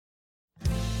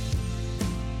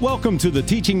Welcome to the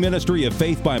teaching ministry of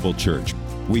Faith Bible Church.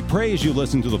 We pray as you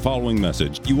listen to the following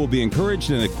message, you will be encouraged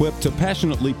and equipped to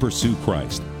passionately pursue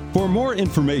Christ. For more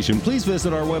information, please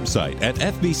visit our website at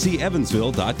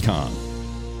fbcevansville.com.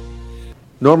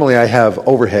 Normally I have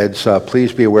overheads.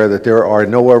 Please be aware that there are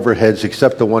no overheads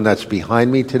except the one that's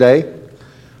behind me today.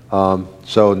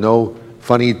 So no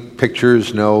funny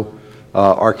pictures, no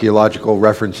archaeological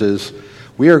references.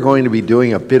 We are going to be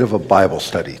doing a bit of a Bible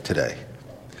study today.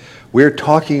 We're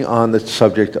talking on the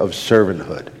subject of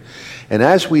servanthood. And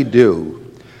as we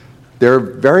do, there are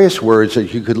various words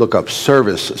that you could look up: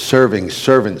 service, serving,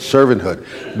 servant,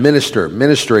 servanthood, minister,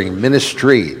 ministering,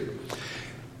 ministry.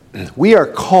 We are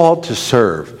called to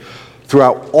serve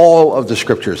throughout all of the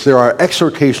scriptures. There are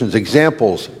exhortations,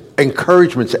 examples,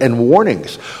 encouragements, and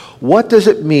warnings. What does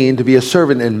it mean to be a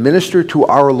servant and minister to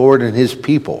our Lord and his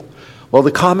people? Well,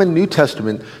 the common New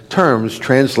Testament terms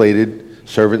translated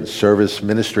servant, service,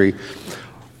 ministry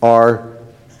are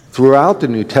throughout the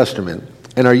New Testament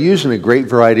and are used in a great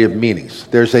variety of meanings.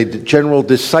 There's a general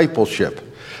discipleship.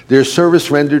 There's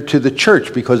service rendered to the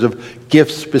church because of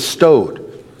gifts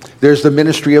bestowed. There's the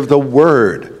ministry of the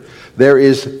word. There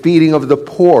is feeding of the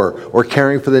poor or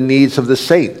caring for the needs of the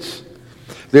saints.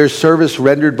 There's service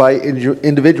rendered by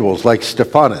individuals like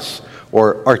Stephanas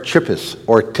or Archippus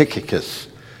or Tychicus.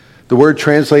 The word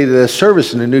translated as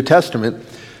service in the New Testament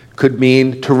could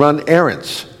mean to run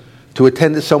errands, to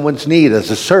attend to someone's need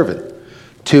as a servant,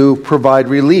 to provide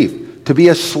relief, to be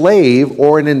a slave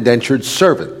or an indentured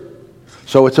servant.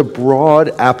 So it's a broad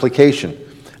application.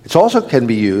 It also can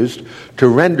be used to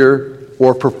render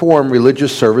or perform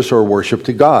religious service or worship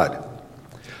to God.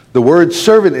 The word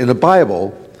servant in the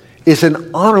Bible is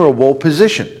an honorable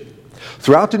position.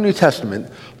 Throughout the New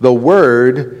Testament, the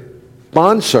word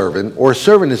bondservant or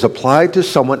servant is applied to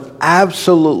someone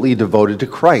absolutely devoted to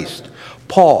Christ.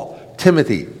 Paul,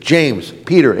 Timothy, James,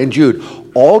 Peter, and Jude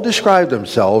all describe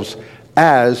themselves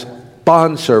as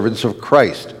bondservants of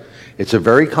Christ. It's a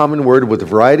very common word with a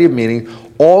variety of meaning,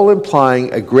 all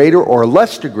implying a greater or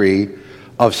less degree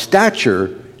of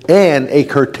stature and a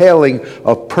curtailing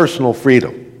of personal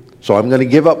freedom. So I'm going to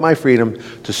give up my freedom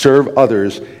to serve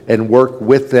others and work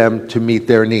with them to meet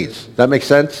their needs. That make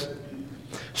sense?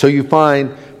 So you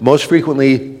find most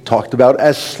frequently talked about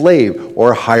as slave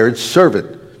or hired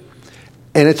servant.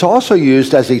 And it's also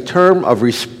used as a term of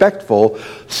respectful,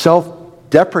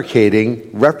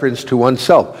 self-deprecating reference to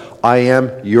oneself. I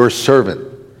am your servant.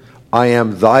 I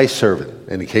am thy servant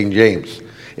in the King James.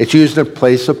 It's used in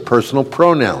place of personal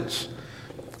pronouns.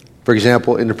 For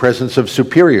example, in the presence of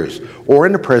superiors or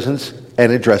in the presence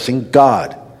and addressing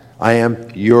God. I am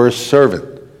your servant.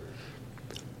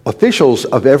 Officials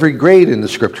of every grade in the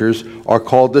scriptures are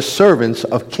called the servants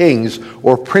of kings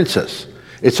or princes.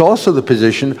 It's also the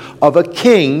position of a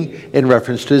king in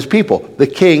reference to his people. The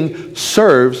king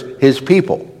serves his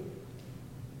people.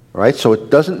 All right, so it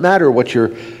doesn't matter what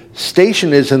your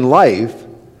station is in life,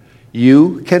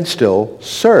 you can still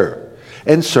serve,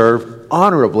 and serve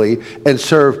honorably, and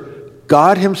serve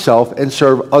God himself, and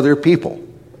serve other people.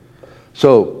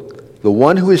 So the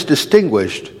one who is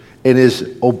distinguished and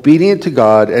is obedient to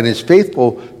God and is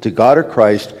faithful to God or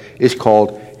Christ is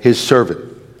called his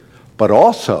servant. But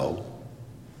also,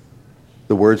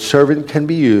 the word servant can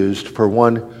be used for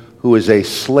one who is a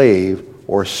slave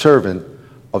or servant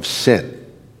of sin.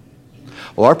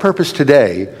 Well, our purpose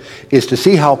today is to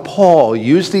see how Paul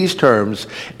used these terms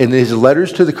in his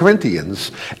letters to the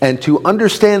Corinthians and to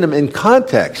understand them in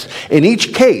context. In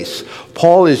each case,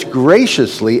 Paul is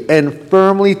graciously and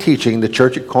firmly teaching the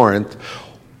church at Corinth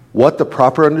what the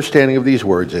proper understanding of these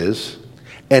words is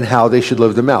and how they should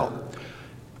live them out.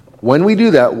 When we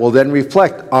do that, we'll then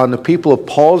reflect on the people of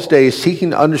Paul's day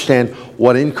seeking to understand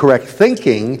what incorrect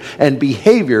thinking and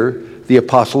behavior the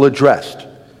apostle addressed.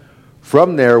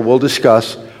 From there, we'll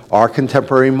discuss our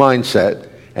contemporary mindset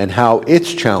and how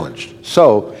it's challenged.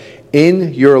 So,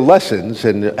 in your lessons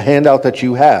and the handout that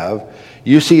you have,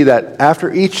 you see that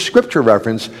after each scripture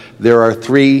reference, there are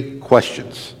 3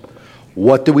 questions.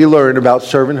 What do we learn about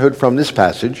servanthood from this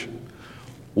passage?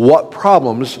 What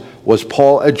problems was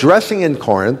Paul addressing in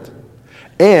Corinth?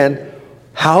 And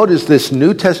how does this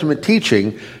New Testament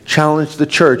teaching challenge the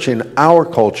church in our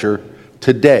culture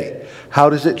today? How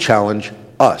does it challenge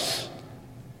us?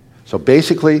 So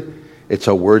basically, it's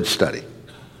a word study.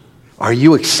 Are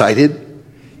you excited?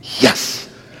 Yes!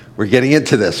 We're getting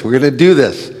into this. We're going to do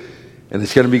this. And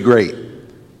it's going to be great.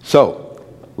 So,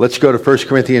 let's go to 1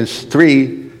 Corinthians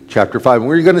 3, chapter 5. And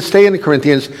we're going to stay in the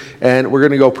Corinthians, and we're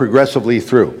going to go progressively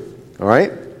through. All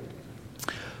right?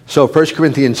 So 1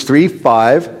 Corinthians 3,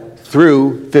 5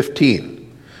 through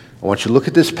 15. I want you to look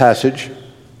at this passage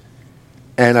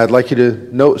And I'd like you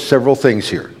to note several things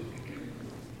here.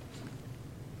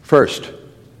 First,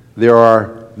 there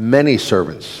are many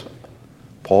servants.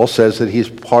 Paul says that he's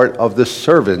part of the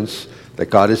servants that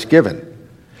God has given.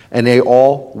 And they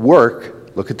all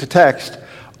work, look at the text,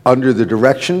 under the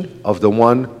direction of the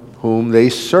one whom they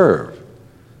serve.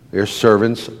 They're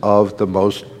servants of the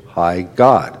Most High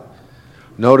God.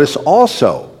 Notice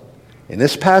also, in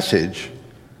this passage,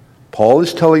 Paul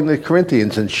is telling the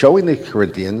Corinthians and showing the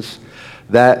Corinthians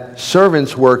that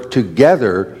servants work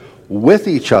together with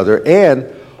each other.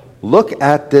 And look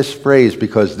at this phrase,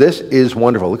 because this is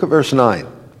wonderful. Look at verse 9.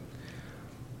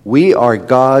 We are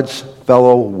God's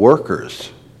fellow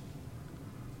workers.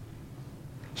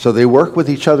 So they work with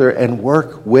each other and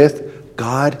work with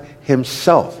God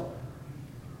himself.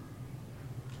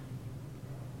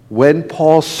 When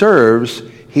Paul serves,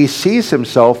 he sees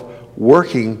himself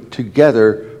working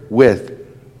together with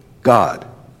God.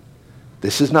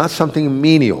 This is not something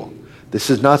menial. This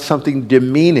is not something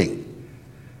demeaning.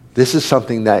 This is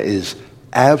something that is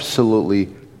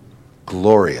absolutely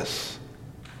glorious.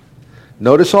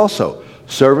 Notice also,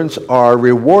 servants are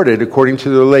rewarded according to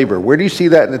their labor. Where do you see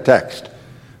that in the text?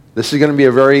 This is going to be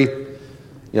a very,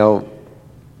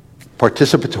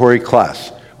 participatory class.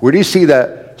 Where do you see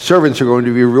that servants are going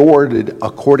to be rewarded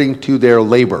according to their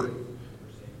labor?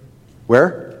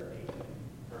 Where?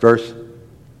 Verse.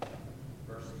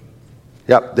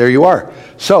 Yep, there you are.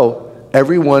 So,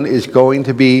 everyone is going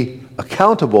to be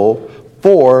accountable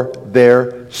for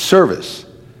their service.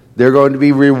 They're going to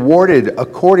be rewarded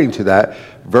according to that.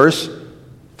 Verse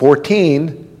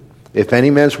 14, if any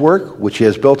man's work which he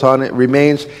has built on it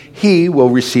remains, he will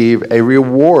receive a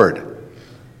reward.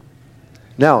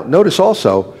 Now, notice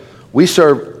also, we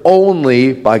serve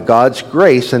only by God's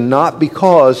grace and not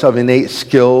because of innate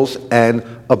skills and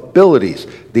abilities.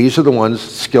 These are the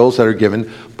skills that are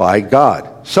given by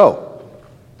God. So,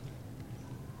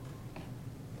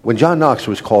 when John Knox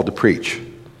was called to preach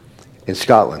in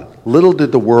Scotland, little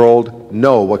did the world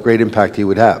know what great impact he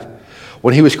would have.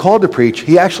 When he was called to preach,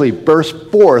 he actually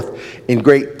burst forth in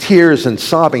great tears and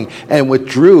sobbing and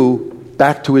withdrew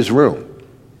back to his room.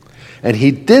 And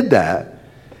he did that.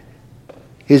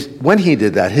 When he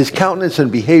did that, his countenance and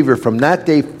behavior from that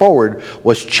day forward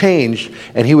was changed,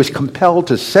 and he was compelled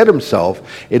to set himself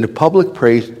in the public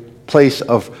place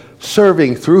of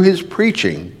serving through his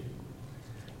preaching.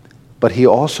 But he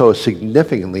also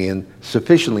significantly and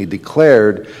sufficiently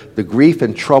declared the grief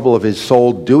and trouble of his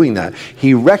soul doing that.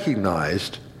 He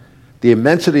recognized the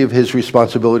immensity of his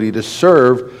responsibility to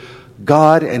serve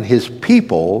God and his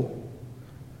people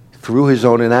through his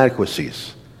own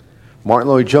inadequacies. Martin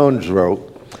Lloyd-Jones wrote,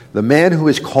 "The man who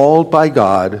is called by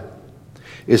God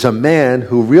is a man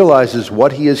who realizes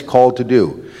what he is called to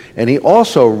do, and he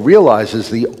also realizes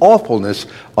the awfulness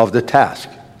of the task."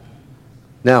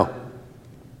 Now,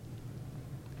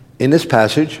 in this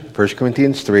passage, 1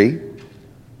 Corinthians 3,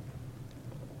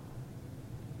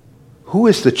 who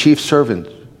is the chief servant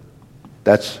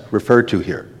that's referred to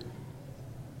here?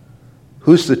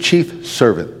 Who's the chief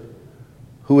servant?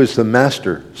 Who is the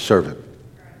master servant?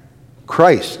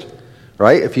 Christ,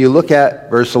 right? If you look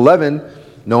at verse 11,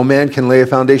 no man can lay a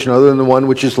foundation other than the one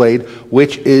which is laid,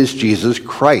 which is Jesus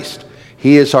Christ.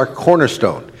 He is our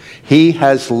cornerstone. He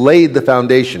has laid the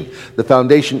foundation. The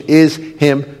foundation is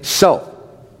himself.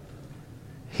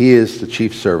 He is the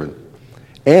chief servant.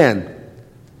 And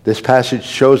this passage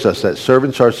shows us that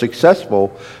servants are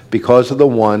successful because of the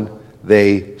one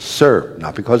they serve.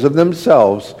 Not because of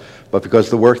themselves, but because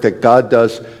of the work that God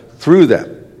does through them.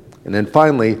 And then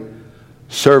finally,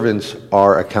 servants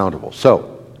are accountable.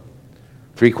 So,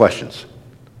 3 questions.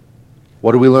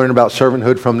 What do we learn about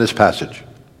servanthood from this passage?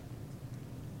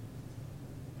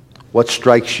 What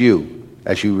strikes you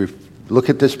as you look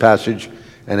at this passage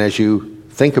and as you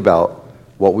think about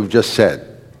what we've just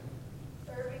said?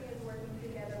 Serving is working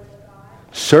together with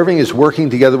God. Serving is working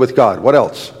together with God. What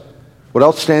else? What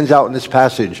else stands out in this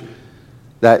passage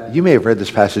that you may have read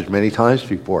this passage many times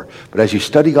before, but as you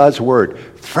study God's Word,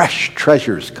 fresh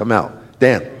treasures come out?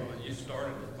 Dan? Well, you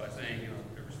started by saying,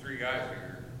 there was 3 guys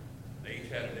here. They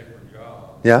each had a different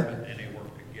job. Yeah. And they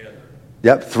worked together.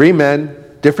 Yep, 3 men,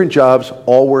 different jobs,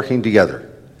 all working together.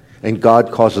 And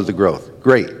God causes the growth.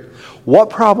 Great.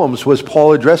 What problems was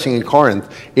Paul addressing in Corinth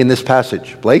in this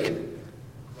passage? Blake?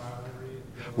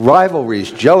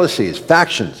 Rivalries, jealousies,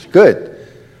 factions. Good.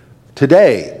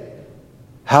 Today,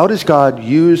 how does God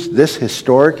use this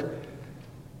historic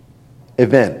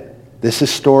event, this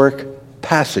historic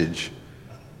passage,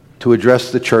 to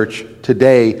address the church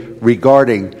today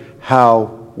regarding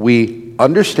how we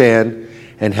understand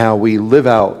and how we live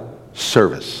out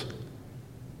service?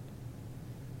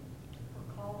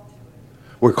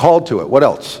 We're called to it. What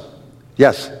else?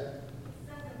 Yes? It says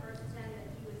in verse 10 that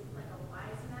he was like a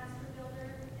wise master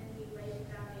builder, and he laid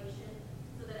the foundation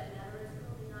so that another is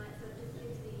building on it. So it just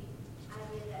gives the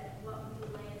idea that what we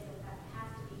lay as a that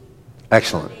has to be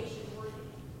Excellent. foundation worthy.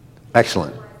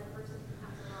 Excellent. Otherwise, the person who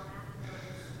comes along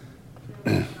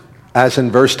afterwards, As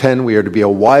in verse 10, we are to be a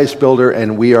wise builder,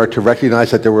 and we are to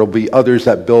recognize that there will be others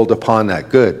that build upon that.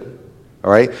 Good.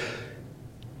 All right?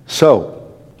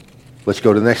 So, let's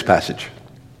go to the next passage.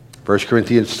 1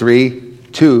 Corinthians 3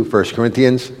 to 1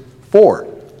 Corinthians 4.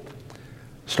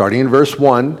 Starting in verse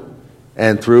 1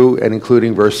 and through and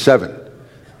including verse 7.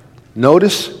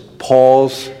 Notice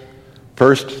Paul's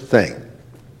first thing.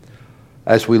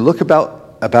 As we look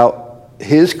about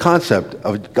his concept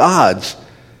of God's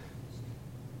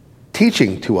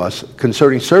teaching to us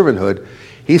concerning servanthood,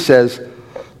 he says,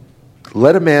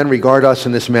 let a man regard us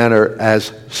in this manner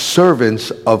as servants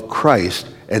of Christ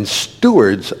and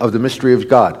stewards of the mystery of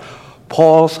God.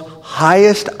 Paul's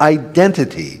highest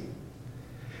identity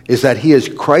is that he is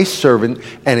Christ's servant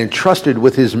and entrusted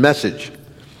with his message.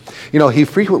 You know, he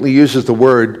frequently uses the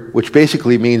word, which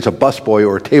basically means a busboy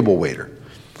or a table waiter,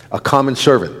 a common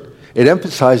servant. It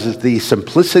emphasizes the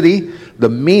simplicity, the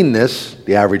meanness,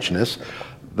 the averageness,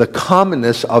 the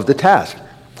commonness of the task.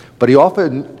 But he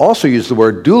often also used the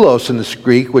word doulos in the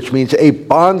Greek, which means a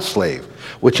bondslave,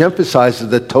 which emphasizes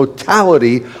the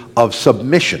totality of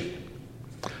submission.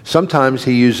 Sometimes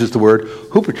he uses the word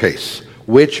hupotes,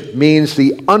 which means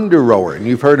the under rower. And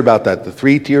you've heard about that, the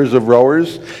 3 tiers of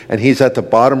rowers. And he's at the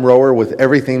bottom rower with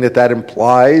everything that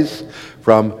implies,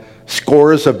 from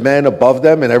scores of men above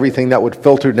them and everything that would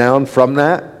filter down from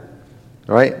that.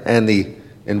 Right? And the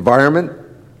environment.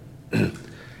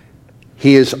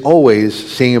 He is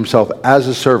always seeing himself as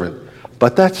a servant.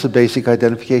 But that's the basic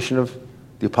identification of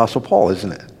the Apostle Paul,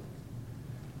 isn't it?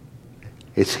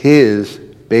 It's his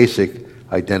basic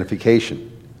identification.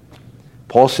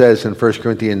 Paul says in 1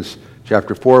 Corinthians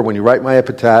chapter 4, when you write my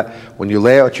epitaph, when you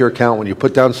lay out your account, when you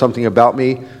put down something about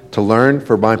me to learn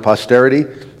for my posterity,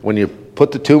 when you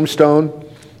put the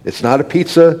tombstone, it's not a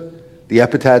pizza. The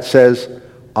epitaph says,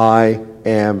 I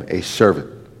am a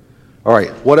servant. All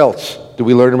right, what else do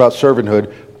we learn about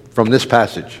servanthood from this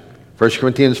passage? 1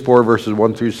 Corinthians 4, verses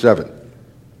 1 through 7.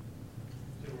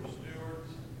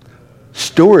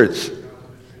 Stewards.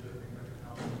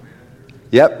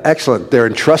 Yep, excellent. They're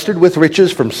entrusted with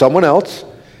riches from someone else,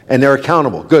 and they're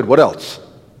accountable. Good, what else?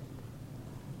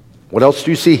 What else do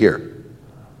you see here?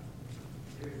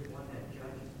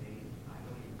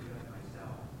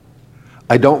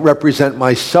 I don't represent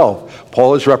myself.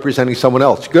 Paul is representing someone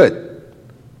else. Good.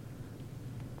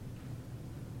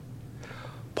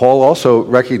 Paul also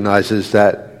recognizes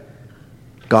that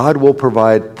God will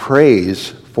provide praise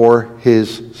for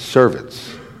his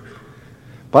servants.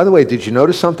 By the way, did you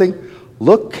notice something?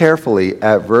 Look carefully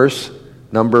at verse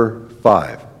number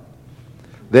 5.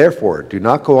 Therefore, do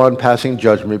not go on passing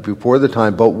judgment before the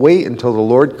time, but wait until the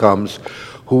Lord comes,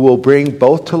 who will bring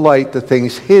both to light the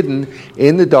things hidden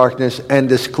in the darkness and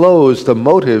disclose the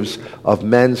motives of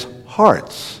men's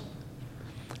hearts.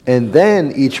 And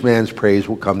then each man's praise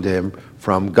will come to him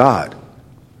from God.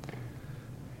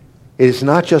 It is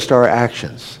not just our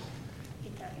actions.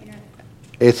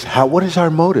 It's what is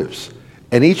our motives?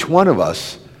 And each one of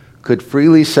us could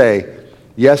freely say,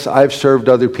 yes, I've served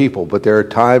other people, but there are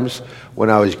times when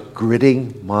I was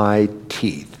gritting my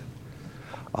teeth.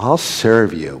 I'll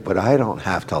serve you, but I don't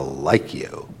have to like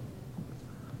you.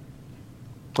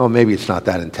 Well, maybe it's not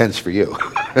that intense for you.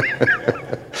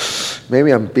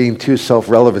 Maybe I'm being too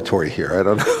self-revelatory here. I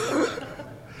don't know.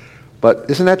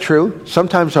 But isn't that true?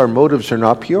 Sometimes our motives are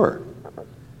not pure.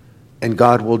 And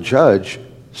God will judge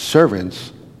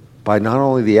servants by not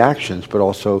only the actions, but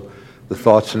also the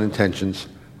thoughts and intentions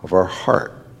of our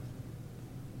heart.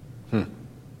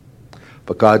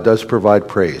 But God does provide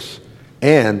praise.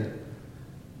 And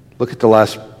look at the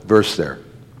last verse there.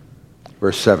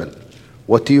 Verse 7.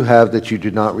 What do you have that you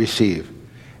do not receive?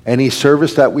 Any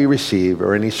service that we receive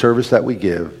or any service that we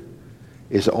give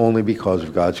is only because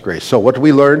of God's grace. So what do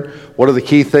we learn? What are the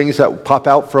key things that pop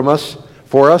out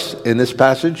for us in this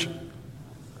passage?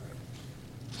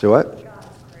 So what?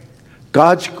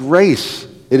 God's grace.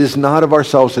 It is not of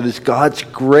ourselves. It is God's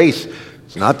grace.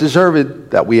 It's not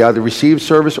deserved that we either receive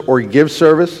service or give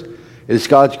service. It is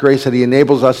God's grace that he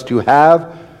enables us to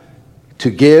have, to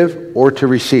give, or to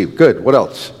receive. Good. What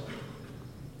else?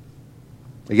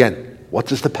 Again, what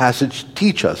does the passage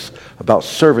teach us about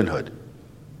servanthood?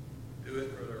 Do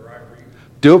it for the right reason.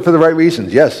 Do it for the right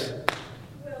reasons, yes.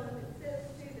 Well, and it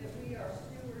says too that we are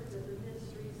stewards of the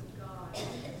mysteries of God.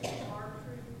 Our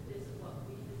truth is what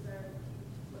we deserve,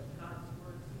 what God's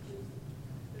word teaches,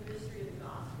 the mystery of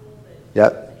God.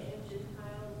 Yep. And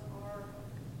Gentiles are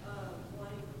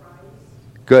wanting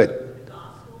Christ, Good. the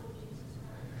gospel of Jesus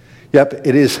Christ. Yep,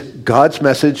 it is God's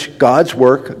message, God's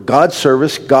work, God's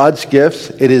service, God's gifts.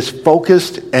 It is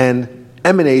focused and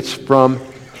emanates from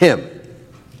Him.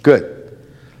 Good.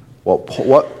 Well,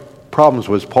 what problems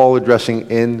was Paul addressing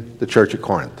in the church at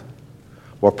Corinth?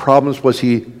 What problems was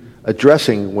he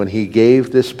addressing when he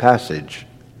gave this passage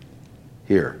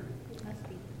here? It would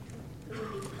be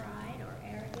pride or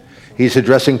arrogance. He's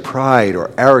addressing pride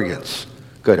or arrogance.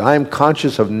 Good. I am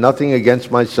conscious of nothing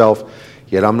against myself,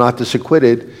 yet I'm not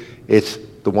disacquitted. It's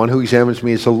the one who examines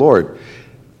me is the Lord.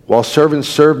 While servants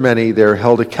serve many, they're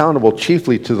held accountable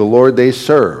chiefly to the Lord they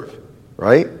serve.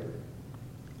 Right?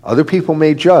 Other people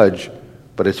may judge,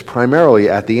 but it's primarily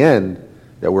at the end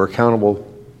that we're accountable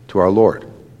to our Lord.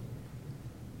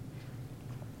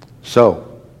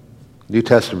 So, New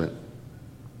Testament,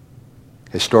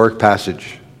 historic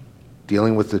passage,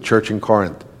 dealing with the church in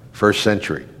Corinth, first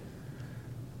century.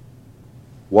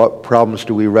 What problems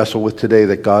do we wrestle with today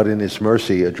that God in His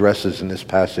mercy addresses in this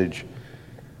passage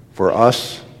for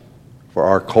us, for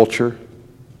our culture?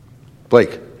 Blake.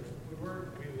 We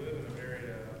live in a very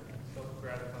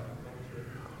self-gratifying culture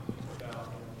about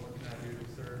what can I do to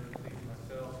serve and please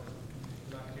myself,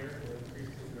 and not careful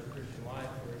increasing our Christian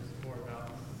life, where it's more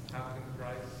about how can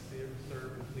Christ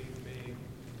serve and please me,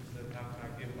 than how can I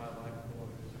give my life to the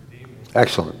one who's redeemed me.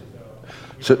 Excellent.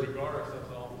 So So- we regard ourselves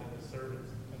often as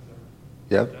servants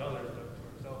Yep. to others,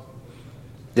 but to ourselves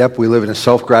sometimes. Yep, we live in a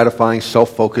self-gratifying,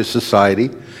 self-focused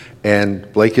society,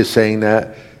 and Blake is saying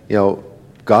that,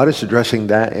 God is addressing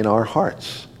that in our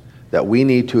hearts, that we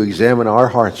need to examine our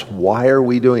hearts. Why are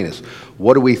we doing this?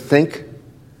 What do we think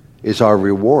is our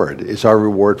reward? Is our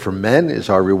reward from men? Is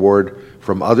our reward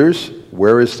from others?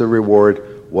 Where is the reward?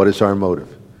 What is our motive?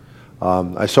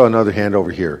 I saw another hand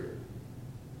over here.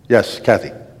 Yes,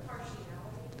 Kathy.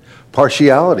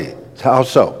 Partiality. How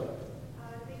so?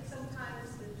 I think sometimes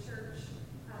the church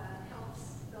helps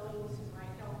those who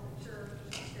might help the church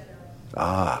instead of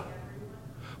everyone.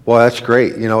 Well, that's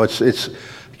great. It's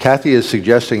Kathy is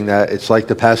suggesting that it's like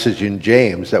the passage in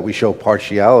James that we show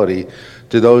partiality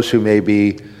to those who may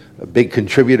be big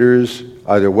contributors,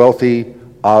 either wealthy,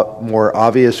 more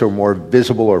obvious or more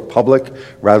visible or public,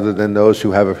 rather than those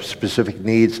who have specific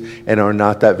needs and are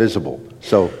not that visible.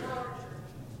 So,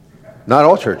 not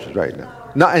all churches right now.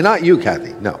 Not you,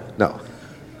 Kathy. No.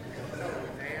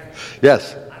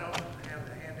 Yes. I don't have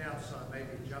the handouts, so I may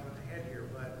be jumping ahead here,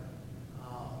 but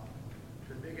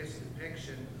the biggest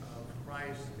depiction of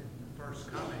Christ in the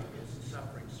first coming is the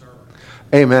suffering servant.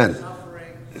 Amen.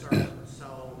 Suffering servant.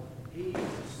 So he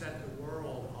set the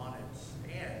world on its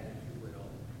head, if you will,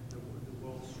 the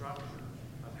world structure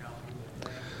of how people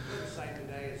think. We're the same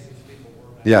today as these people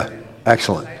were back Yeah. then.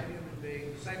 Excellent. Same human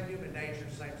being, same human nature,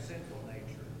 same sinful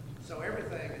nature. So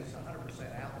everything is 100%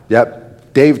 applicable. Yep.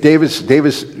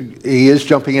 Davis, he is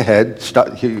jumping ahead.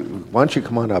 Why don't you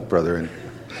come on up, brother?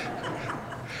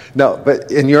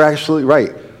 And you're absolutely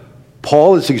right.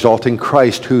 Paul is exalting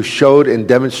Christ, who showed and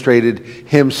demonstrated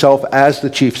himself as the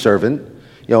chief servant,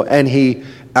 and he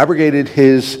abrogated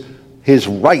his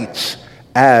rights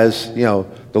as, the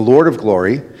Lord of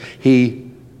glory. He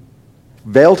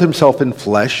veiled himself in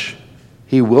flesh.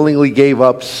 He willingly gave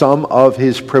up some of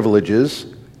his privileges,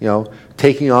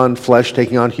 taking on flesh,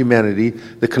 taking on humanity,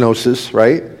 the kenosis,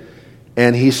 right?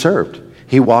 And he served.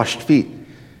 He washed feet.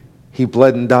 He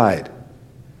bled and died.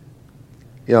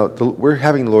 We're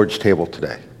having the Lord's table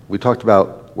today. We talked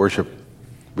about worship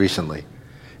recently.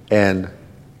 And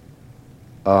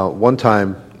one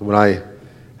time when I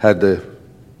had the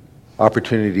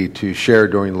opportunity to share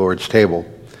during the Lord's table,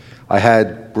 I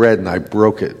had bread and I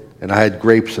broke it. And I had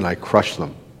grapes and I crushed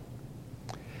them.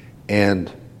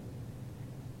 And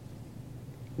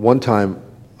one time,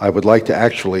 I would like to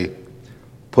actually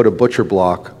put a butcher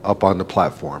block up on the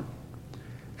platform.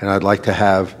 And I'd like to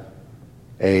have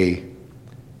a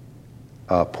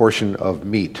portion of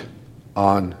meat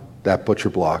on that butcher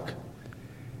block,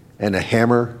 and a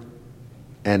hammer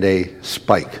and a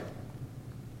spike.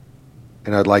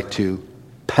 And I'd like to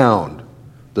pound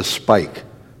the spike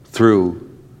through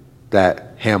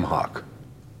that ham hock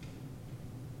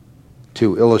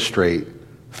to illustrate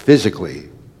physically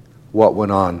what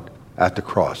went on at the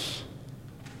cross,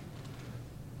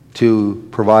 to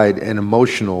provide an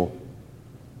emotional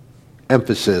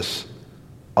emphasis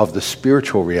of the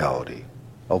spiritual reality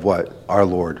of what our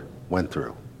Lord went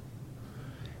through,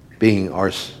 being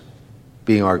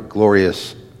our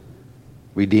glorious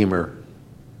Redeemer,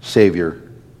 Savior,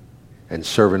 and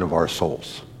servant of our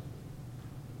souls.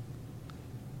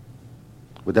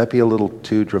 Would that be a little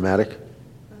too dramatic?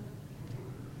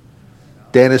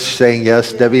 Dan is saying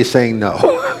yes. Debbie is saying no.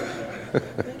 I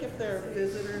think if there are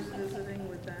visitors visiting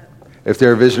with that. If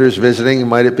there are visitors visiting,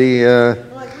 might it be...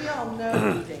 Like, we all know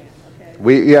you, Dan,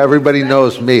 okay? Everybody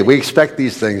knows me. We expect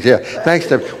these things. Yeah. Thanks,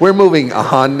 Deb. We're moving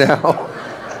on now.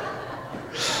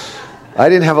 I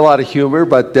didn't have a lot of humor,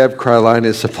 but Deb Carline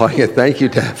is supplying it. Thank you,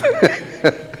 Deb.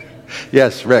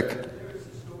 Yes, Rick. There was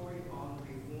a story on the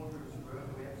Reformers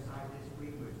website this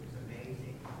week, which was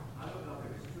amazing. I don't know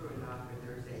if it was true or not, but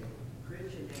there's a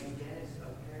Christian named Dennis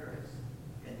of Paris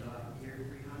in the year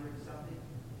 300 something,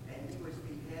 and he was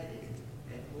beheaded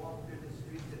and walked through the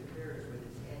streets of Paris with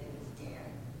his head in his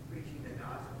hand, preaching the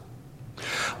gospel.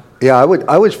 Yeah,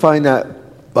 I would find that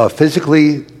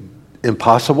physically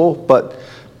impossible, but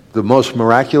the most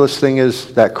miraculous thing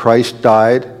is that Christ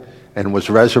died and was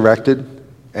resurrected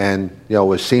and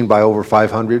was seen by over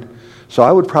 500. So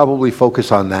I would probably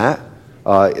focus on that.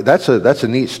 That's a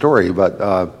neat story, but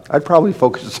I'd probably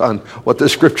focus on what the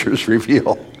scriptures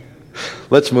reveal.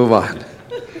 Let's move on.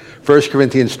 1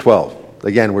 Corinthians 12.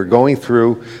 Again, we're going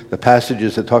through the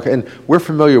passages that talk, and we're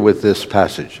familiar with this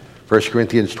passage. 1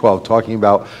 Corinthians 12, talking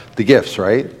about the gifts,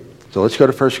 right? So let's go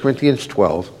to 1 Corinthians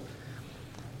 12.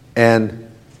 And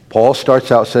Paul starts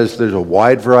out, says there's a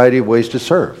wide variety of ways to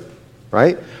serve,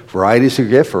 right? Varieties of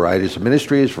gift, varieties of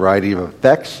ministries, variety of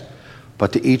effects.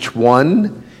 But to each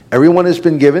one, everyone has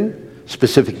been given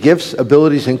specific gifts,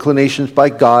 abilities, inclinations by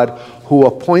God, who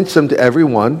appoints them to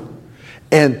everyone.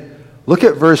 And look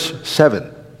at verse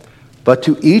 7. But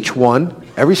to each one,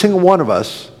 every single one of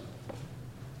us,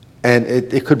 and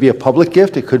it could be a public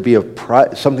gift, it could be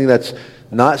something that's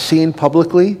not seen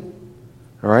publicly,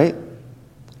 all right?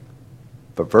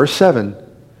 But verse 7,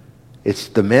 it's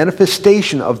the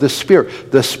manifestation of the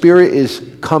Spirit. The Spirit is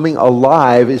coming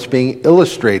alive, it's being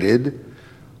illustrated,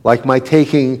 like my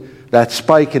taking that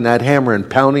spike and that hammer and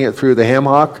pounding it through the ham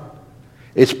hock.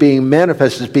 It's being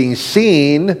manifested, it's being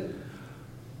seen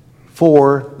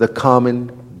for the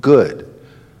common good.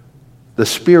 The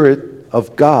Spirit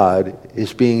of God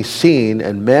is being seen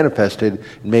and manifested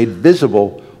and made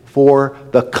visible for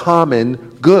the common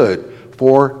good,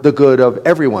 for the good of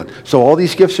everyone. So all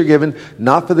these gifts are given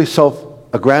not for the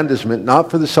self-aggrandizement,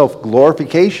 not for the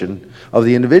self-glorification of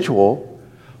the individual,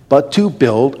 but to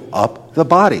build up the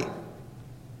body.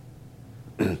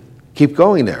 Keep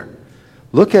going there.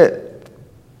 Look at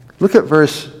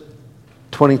verse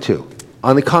 22.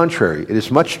 On the contrary, it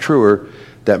is much truer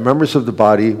that members of the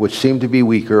body which seem to be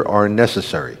weaker are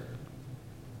necessary.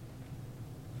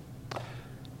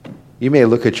 You may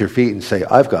look at your feet and say,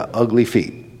 I've got ugly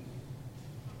feet.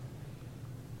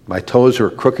 My toes are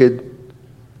crooked.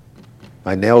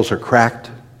 My nails are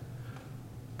cracked.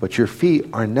 But your feet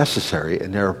are necessary,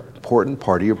 and they're an important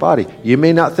part of your body. You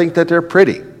may not think that they're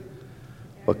pretty,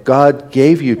 but God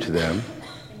gave you to them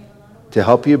to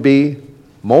help you be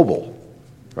mobile,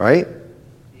 right?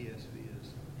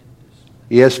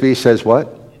 ESV says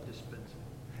what?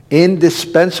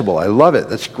 Indispensable. I love it.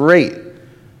 That's great.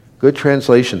 Good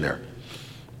translation there.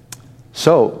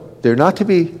 So, they're not to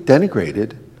be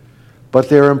denigrated, but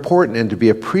they're important and to be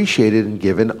appreciated and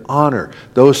given honor.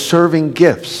 Those serving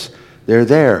gifts, they're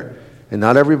there. And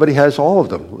not everybody has all of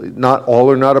them. Not all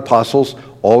are not apostles.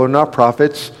 All are not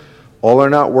prophets. All are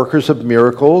not workers of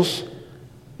miracles.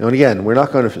 And again, we're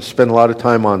not going to spend a lot of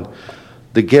time on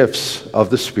the gifts of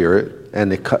the Spirit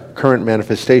and the current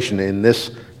manifestation in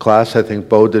this class. I think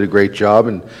Bo did a great job,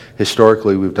 and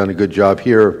historically we've done a good job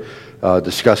here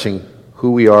discussing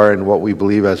who we are and what we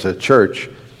believe as a church.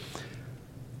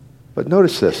 But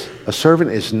notice this, a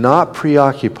servant is not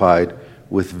preoccupied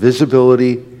with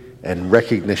visibility and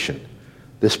recognition.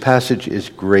 This passage is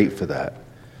great for that.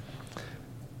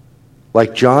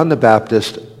 Like John the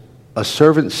Baptist, a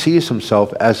servant sees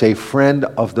himself as a friend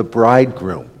of the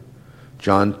bridegroom.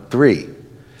 John 3.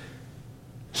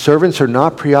 Servants are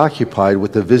not preoccupied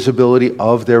with the visibility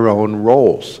of their own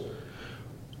roles.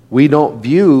 We don't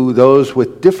view those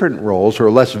with different roles or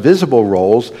less visible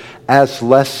roles as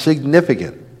less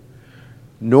significant.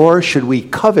 Nor should we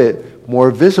covet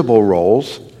more visible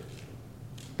roles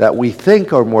that we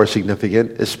think are more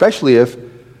significant, especially if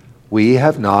we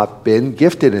have not been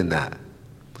gifted in that.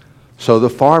 So the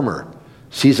farmer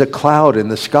sees a cloud in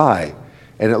the sky,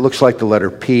 and it looks like the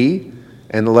letter P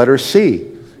and the letter C.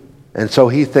 And so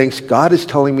he thinks, God is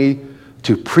telling me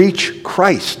to preach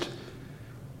Christ.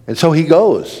 And so he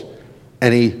goes,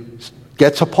 and he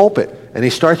gets a pulpit, and he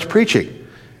starts preaching.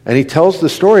 And he tells the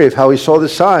story of how he saw the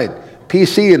sign,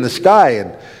 PC in the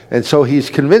sky, and so he's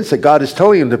convinced that God is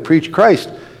telling him to preach Christ.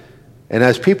 And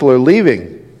as people are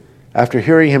leaving, after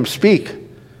hearing him speak,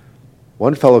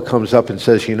 one fellow comes up and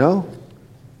says,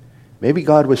 maybe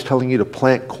God was telling you to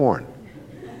plant corn.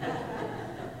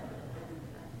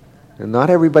 And not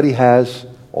everybody has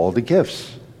all the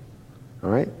gifts. All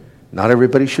right? Not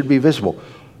everybody should be visible.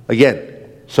 Again,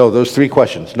 so those three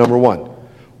questions. Number one,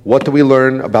 what do we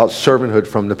learn about servanthood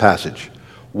from the passage?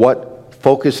 What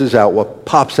focuses out, what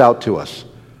pops out to us?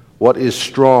 What is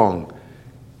strong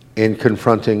in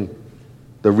confronting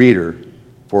the reader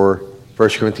for 1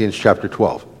 Corinthians chapter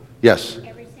 12? Yes?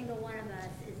 Every single one of us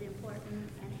is important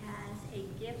and has a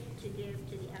gift to give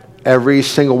to the other. Every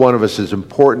single one of us is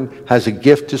important, has a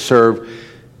gift to serve.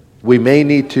 We may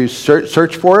need to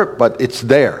search for it, but it's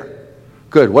there.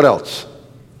 Good. What else?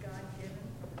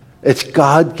 It's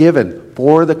God-given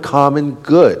for the common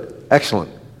good.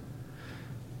 Excellent.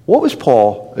 What was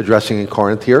Paul addressing in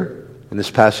Corinth here in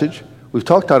this passage? We've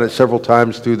talked on it several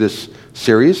times through this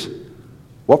series.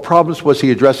 What problems was he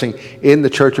addressing in the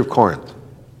church of Corinth?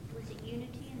 Was it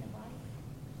unity in the body?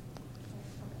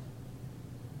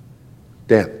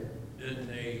 Dan? Didn't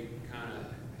they kind of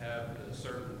have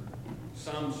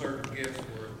some certain gifts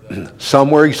were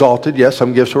Some were exalted, yes,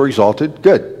 some gifts were exalted.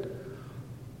 Good.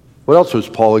 What else was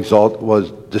Paul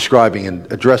was describing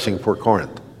and addressing for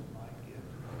Corinth?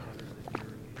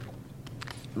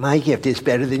 My gift is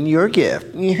better than your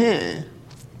gift. Yeah.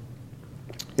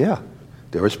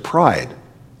 There was pride.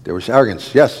 There was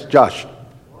arrogance. Yes, Josh. A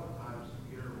lot of times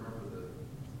you don't remember that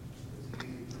it's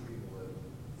easy for people that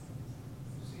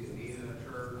see a need in a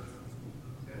church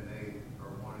and they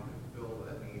are wanting to fill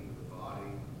that need with the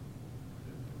body.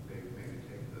 They maybe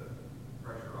take the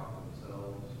pressure off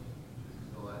themselves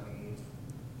to fill that need.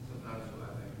 Sometimes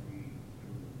I think we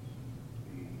can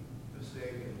be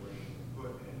mistakenly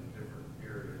put in different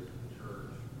areas of the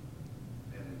church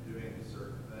and doing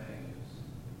certain things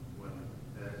when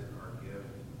that isn't our gift.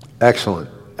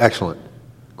 Excellent.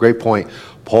 Great point.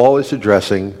 Paul is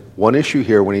addressing one issue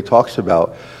here when he talks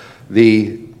about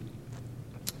the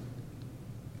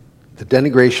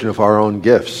denigration of our own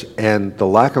gifts and the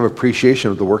lack of appreciation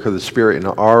of the work of the Spirit in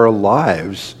our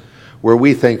lives, where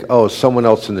we think, oh, someone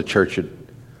else in the church should,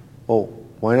 oh,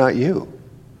 why not you?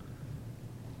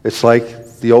 It's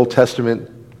like the Old Testament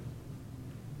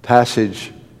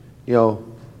passage,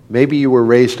 maybe you were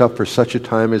raised up for such a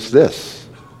time as this.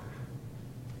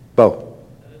 Bo.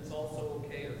 And it's also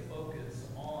okay to focus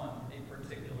on a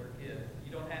particular gift.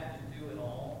 You don't have to do it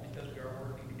all because we are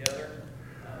working together.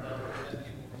 That will prevent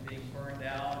people from being burned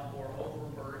out or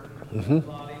overburdened with the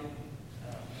body.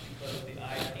 Because the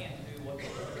eye can't do what the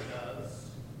liver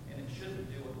does, and it shouldn't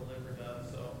do what the liver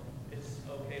does. So it's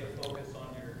okay to focus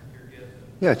on your gift.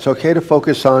 Yeah, it's okay to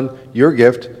focus on your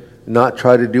gift, not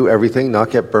try to do everything,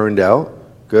 not get burned out.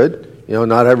 Good.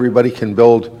 Not everybody can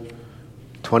build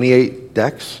 28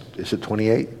 decks. Is it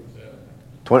 28?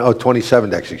 27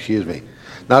 decks, excuse me.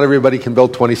 Not everybody can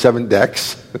build 27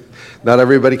 decks. Not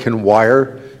everybody can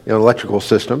wire an electrical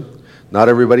system. Not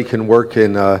everybody can work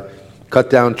and cut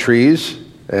down trees.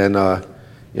 And,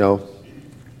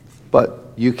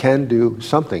 but you can do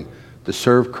something to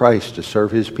serve Christ, to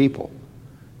serve his people.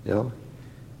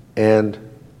 And,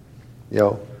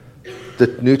 the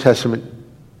New Testament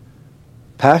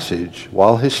passage,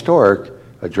 while historic,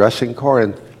 addressing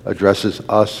Corinth, addresses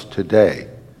us today.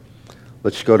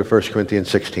 Let's go to 1 Corinthians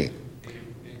 16. Can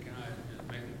I just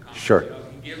make a comment? Sure.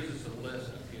 He gives us a list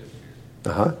of gifts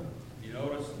here. Uh-huh. You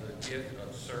notice the gift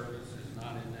of service is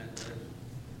not in that list.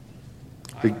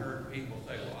 The- I've heard people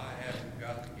say, well, I haven't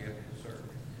got the gift of service.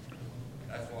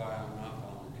 That's why I'm not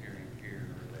volunteering here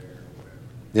or there or whatever.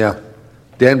 Yeah.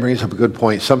 Dan brings up a good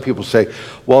point. Some people say,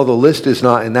 well, the list is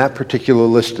not in that particular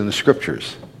list in the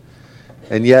scriptures.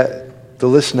 And yet, the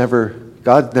list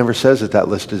God never says that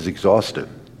list is exhaustive.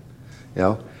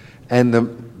 And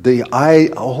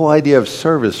the whole idea of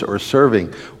service or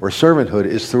serving or servanthood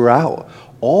is throughout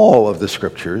all of the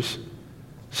scriptures,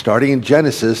 starting in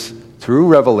Genesis through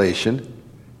Revelation,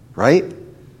 right?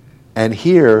 And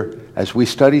here, as we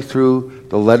study through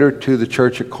the letter to the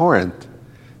church at Corinth,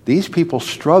 these people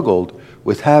struggled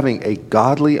with having a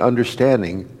godly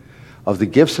understanding of the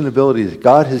gifts and abilities that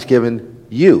God has given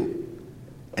you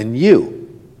and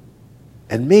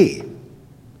me,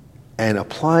 and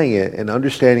applying it and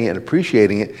understanding it and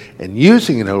appreciating it and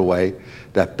using it in a way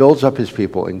that builds up his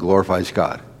people and glorifies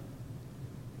God.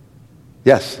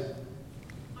 Yes? Aren't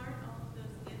all of those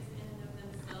gifts in and of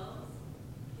themselves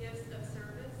gifts of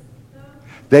service, though?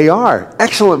 They are.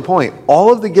 Excellent point.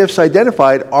 All of the gifts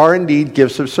identified are indeed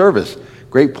gifts of service.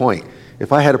 Great point.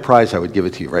 If I had a prize, I would give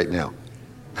it to you right now.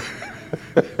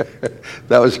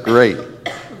 That was great.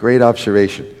 Great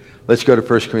observation. Let's go to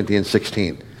 1 Corinthians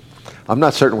 16. I'm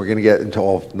not certain we're going to get into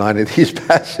all 9 of these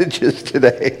passages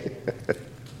today.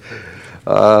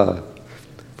 1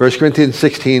 Corinthians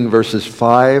 16, verses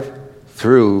 5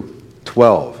 through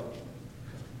 12.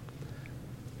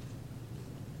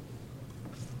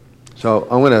 So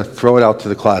I'm going to throw it out to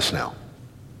the class now.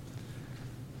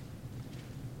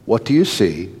 What do you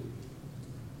see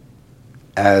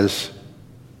as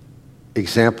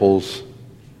examples,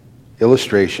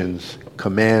 illustrations,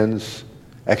 commands,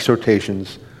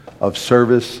 exhortations of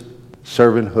service,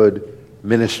 servanthood,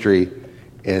 ministry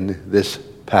in this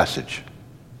passage?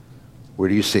 Where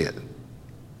do you see it?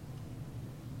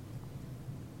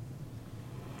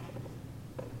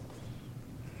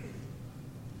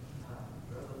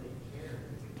 Brotherly care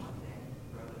is one thing.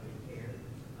 Brotherly care,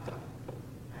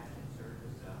 passion, service,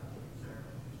 concern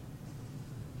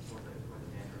for the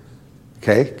members.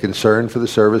 Okay, concern for the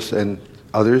service and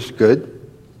others, good.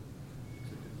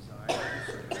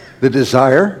 The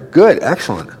desire, good,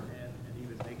 excellent. And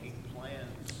even making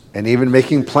plans. And even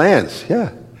making plans,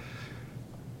 yeah.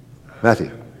 Matthew.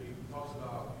 He talks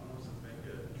about he wants to make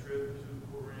a trip to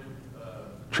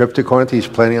Corinth. Trip to Corinth, he's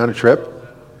planning on a trip. You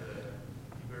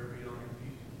better be on your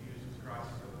feet. He uses Christ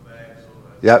as a bag, so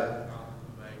that Yep. the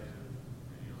bag to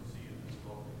see if it's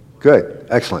local. Good,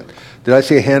 excellent. Did I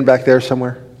see a hand back there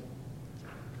somewhere?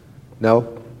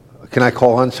 No? Can I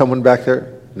call on someone back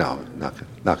there? No, not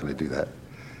going to do that.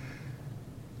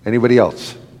 Anybody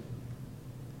else?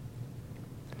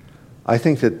 I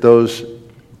think that those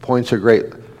points are great.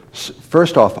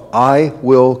 First off, I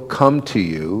will come to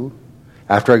you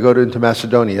after I go into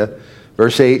Macedonia.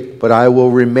 Verse 8, but I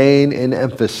will remain in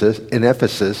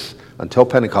Ephesus until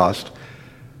Pentecost.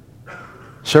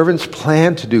 Servants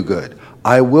plan to do good.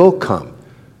 I will come.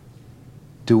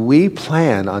 Do we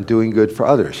plan on doing good for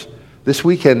others? This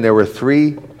weekend there were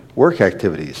 3 work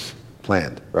activities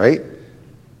planned, right?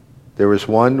 There was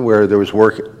one where there was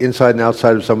work inside and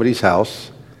outside of somebody's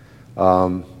house.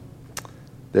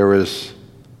 There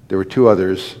were 2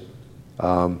 others,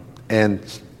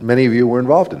 and many of you were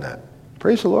involved in that.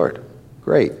 Praise the Lord.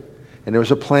 Great. And there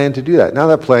was a plan to do that. Now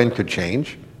that plan could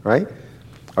change, right?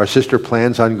 Our sister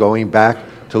plans on going back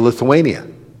to Lithuania,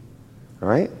 all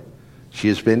right? She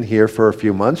has been here for a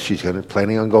few months. She's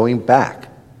planning on going back.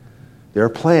 There are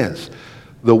plans.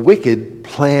 The wicked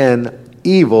plan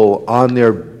evil on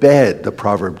their bed, the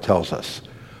proverb tells us.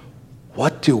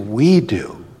 What do we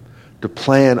do to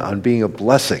plan on being a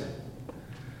blessing?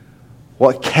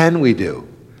 What can we do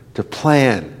to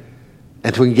plan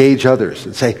and to engage others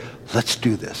and say, let's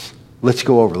do this. Let's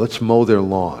go over. Let's mow their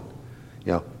lawn.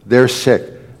 You know, they're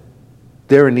sick.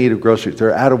 They're in need of groceries.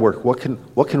 They're out of work. What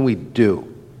can we do?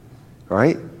 All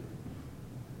right?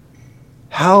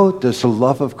 How does the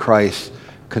love of Christ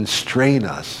constrain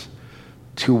us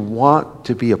to want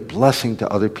to be a blessing to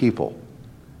other people?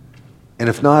 And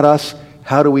if not us,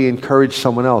 how do we encourage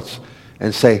someone else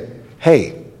and say,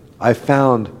 hey, I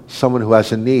found someone who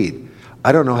has a need.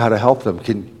 I don't know how to help them.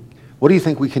 What do you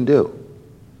think we can do?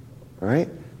 All right?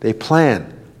 They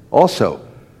plan. Also,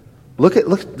 look,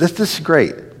 this is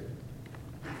great.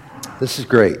 This is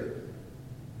great.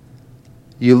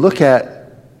 You look at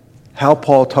how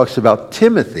Paul talks about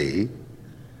Timothy.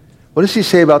 What does he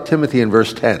say about Timothy in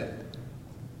verse 10?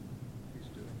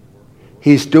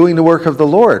 He's doing the work of the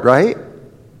Lord, right?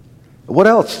 What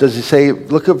else does he say?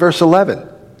 Look at verse 11.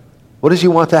 What does he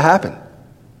want to happen?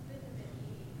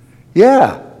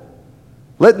 Yeah.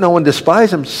 Let no one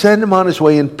despise him. Send him on his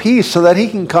way in peace so that he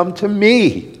can come to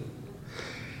me.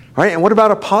 All right, and what about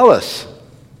Apollos?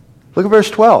 Look at verse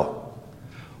 12.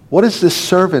 What does this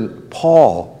servant,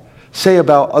 Paul, say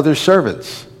about other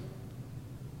servants?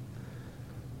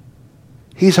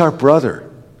 He's our brother.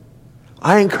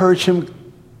 I encourage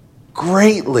him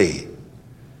greatly.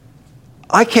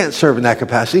 I can't serve in that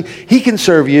capacity. He can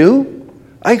serve you.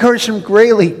 I encourage him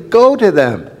greatly. Go to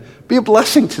them. Be a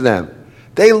blessing to them.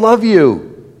 They love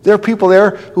you. There are people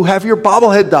there who have your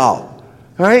bobblehead doll.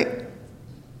 All right?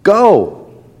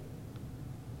 Go.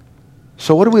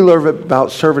 So what do we learn about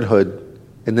servanthood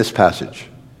in this passage?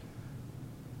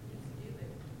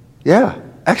 Yeah,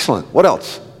 excellent. What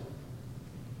else?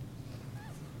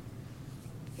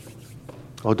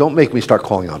 Oh, don't make me start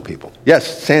calling on people.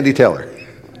 Yes, Sandy Taylor.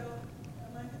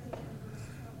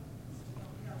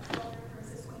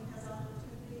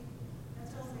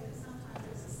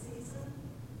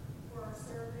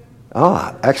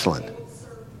 Ah, excellent.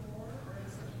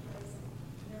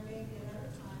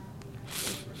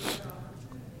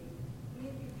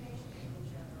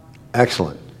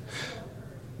 Excellent.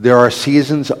 There are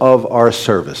seasons of our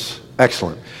service.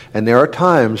 Excellent. And there are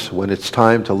times when it's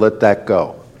time to let that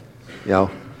go. You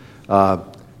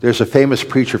know, there's a famous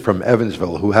preacher from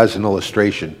Evansville who has an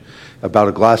illustration about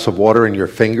a glass of water in your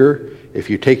finger. If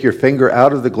you take your finger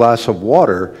out of the glass of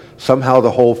water, somehow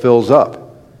the hole fills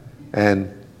up.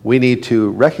 And we need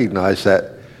to recognize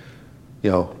that,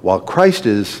 you know, while Christ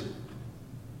is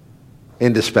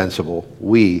indispensable,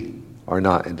 we are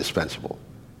not indispensable.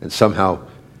 And somehow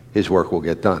his work will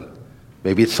get done.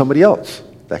 Maybe it's somebody else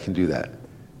that can do that.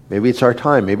 Maybe it's our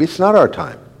time. Maybe it's not our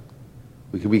time.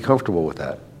 We can be comfortable with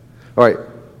that. All right.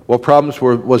 What problems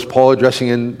was Paul addressing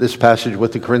in this passage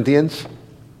with the Corinthians?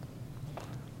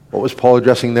 What was Paul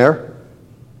addressing there?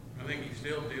 I think he's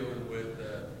still dealing with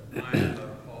I am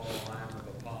of Paul, I am of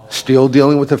Apollos. Still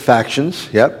dealing with the factions.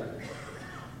 Yep.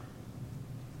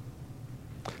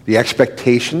 The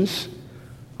expectations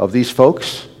of these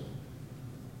folks.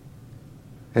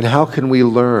 And how can we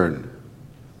learn?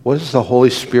 What is the Holy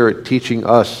Spirit teaching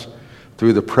us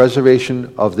through the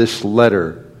preservation of this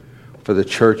letter for the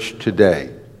church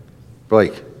today?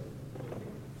 Blake.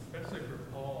 Especially for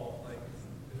Paul,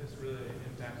 this really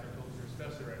impacts our culture,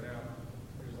 especially right now.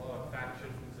 There's a lot of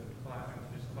factions and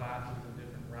just classes and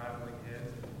different rivaling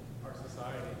heads in our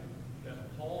society.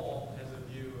 That Paul has a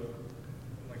view of,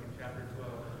 like in chapter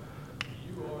 12,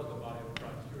 you are the body of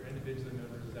Christ. You're individually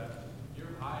members. That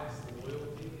your highest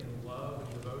loyalty and love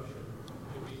and devotion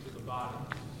should be to the body,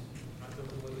 not to a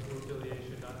political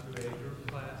affiliation, not to a group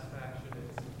class faction.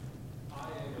 It's I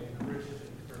am a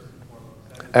Christian first and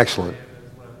foremost. Excellent.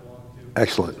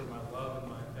 Excellent.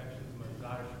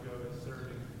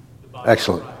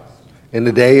 Excellent. In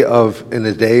the day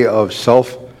of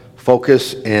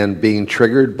self-focus and being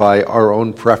triggered by our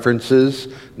own preferences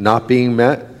not being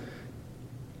met,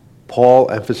 Paul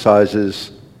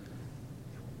emphasizes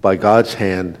by God's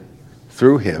hand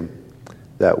through him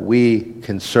that we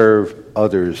can serve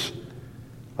others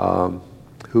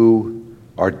who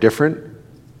are different.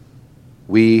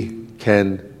 We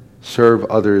can serve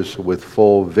others with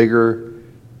full vigor,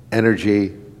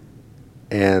 energy,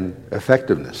 and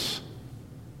effectiveness.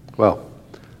 Well,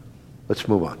 let's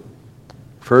move on.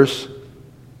 First,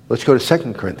 let's go to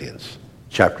 2 Corinthians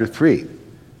chapter 3,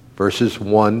 verses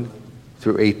 1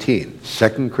 through 18.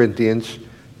 2 Corinthians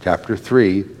chapter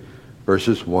 3,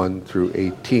 verses 1 through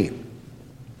 18.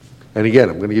 And again,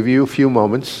 I'm going to give you a few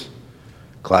moments,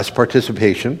 class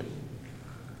participation.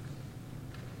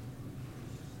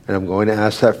 And I'm going to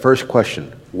ask that first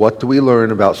question. What do we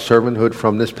learn about servanthood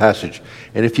from this passage?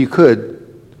 And if you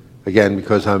could, again,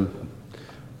 because I'm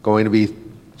going to be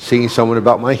seeing someone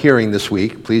about my hearing this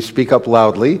week, please speak up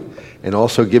loudly and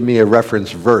also give me a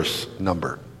reference verse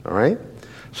number. All right?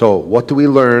 So, what do we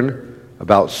learn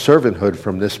about servanthood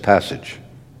from this passage?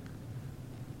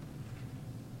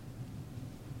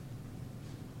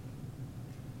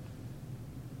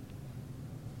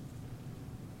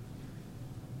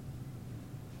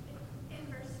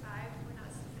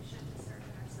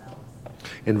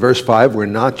 In verse 5, we're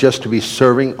not just to be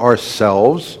serving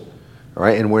ourselves, all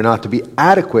right, and we're not to be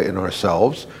adequate in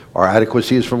ourselves. Our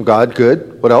adequacy is from God.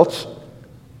 Good. What else?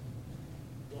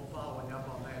 Well, following up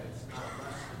on that, it's not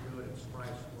us to do it, it's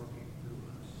Christ working through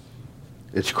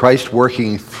us. It's Christ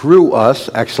working through us.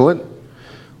 Excellent.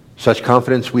 Such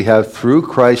confidence we have through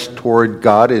Christ toward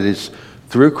God. It is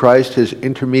through Christ, his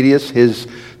intermediates, his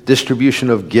distribution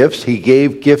of gifts. He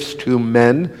gave gifts to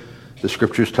men, the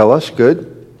scriptures tell us.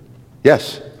 Good.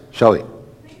 Yes, Shelley.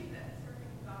 Maybe that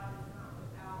serving God is not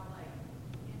without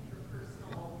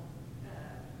interpersonal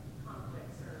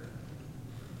conflicts or,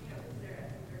 because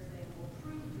they're saying, well,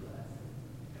 prove to us.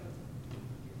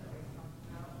 Is that what he's talking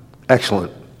about?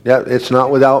 Excellent. Yeah, it's not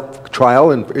without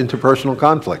trial and interpersonal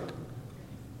conflict.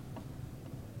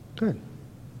 Good.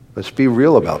 Let's be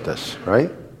real about this,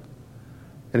 right?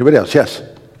 Anybody else? Yes.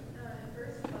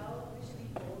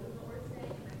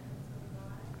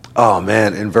 Oh,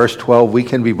 man, in verse 12, we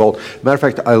can be bold. Matter of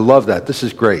fact, I love that. This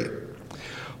is great.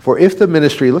 For if the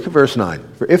ministry, look at verse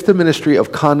 9. For if the ministry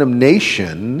of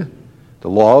condemnation, the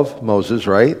law of Moses,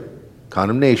 right?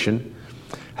 Condemnation,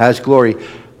 has glory,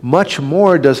 much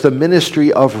more does the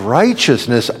ministry of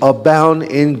righteousness abound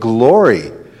in glory.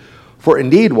 For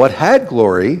indeed, what had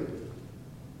glory,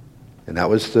 and that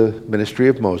was the ministry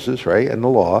of Moses, right, and the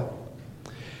law,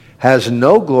 has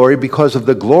no glory because of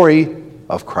the glory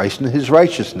of Christ and his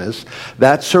righteousness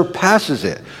that surpasses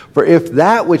it. For if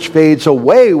that which fades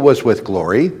away was with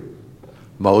glory,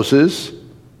 Moses,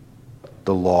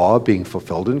 the law being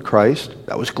fulfilled in Christ,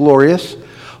 that was glorious,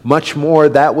 much more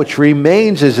that which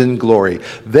remains is in glory.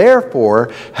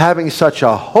 Therefore, having such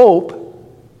a hope,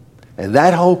 and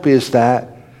that hope is that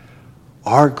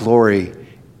our glory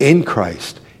in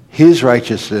Christ, his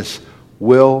righteousness,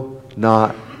 will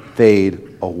not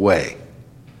fade away.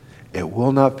 It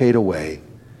will not fade away.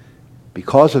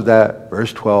 Because of that,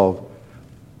 verse 12,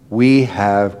 we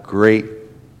have great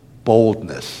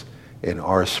boldness in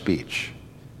our speech.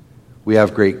 We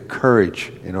have great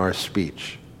courage in our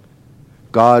speech.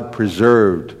 God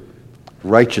preserved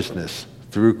righteousness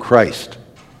through Christ.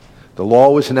 The The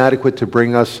law was inadequate to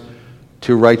bring us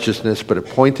to righteousness, but it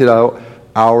pointed out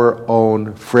our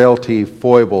own frailty,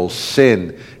 foibles,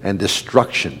 sin, and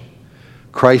destruction.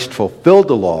 Christ fulfilled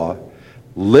the law,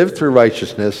 lived through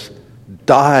righteousness,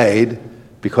 died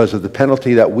because of the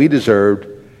penalty that we deserved,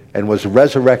 and was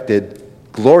resurrected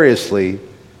gloriously.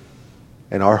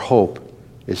 And our hope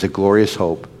is a glorious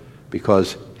hope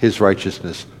because his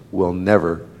righteousness will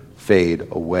never fade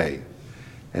away.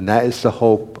 And that is the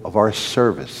hope of our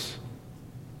service.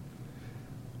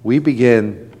 We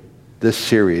begin this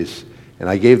series, and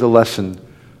I gave the lesson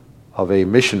of a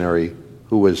missionary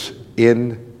who was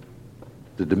in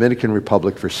the Dominican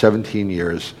Republic for 17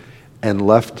 years and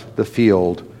left the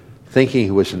field thinking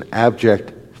he was an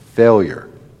abject failure.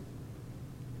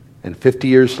 And 50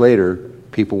 years later,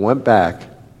 people went back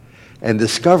and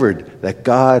discovered that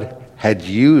God had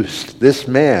used this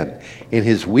man in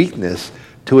his weakness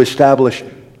to establish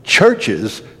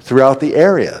churches throughout the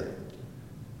area.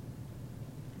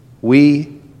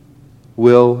 We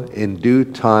will in due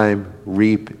time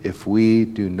reap if we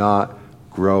do not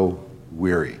grow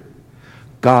weary.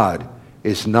 God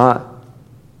is not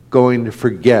going to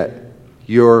forget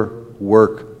your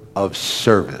work of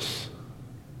service.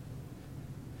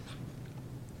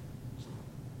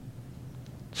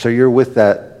 So you're with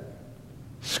that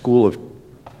school of,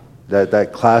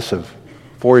 that class of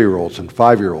 4-year-olds and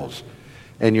 5-year-olds,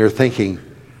 and you're thinking,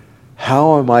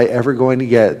 how am I ever going to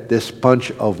get this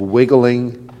bunch of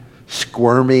wiggling,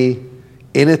 squirmy,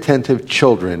 inattentive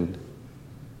children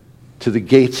to the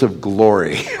gates of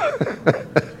glory?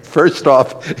 First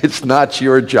off, it's not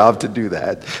your job to do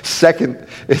that. Second,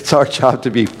 it's our job to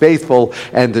be faithful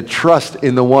and to trust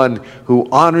in the one who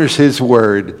honors his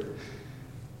word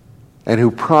and who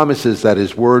promises that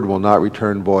his word will not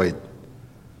return void.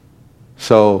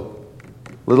 So,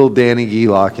 little Danny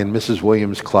Gelock in Mrs.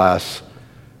 Williams' class,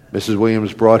 Mrs.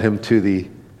 Williams brought him to the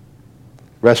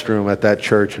restroom at that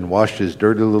church and washed his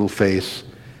dirty little face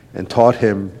and taught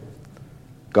him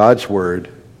God's word.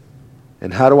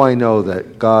 And how do I know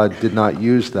that God did not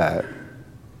use that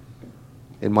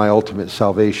in my ultimate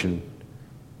salvation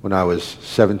when I was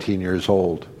 17 years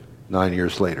old, 9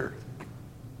 years later?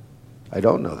 I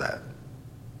don't know that.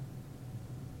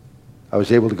 I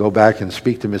was able to go back and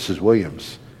speak to Mrs.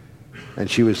 Williams, and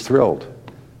she was thrilled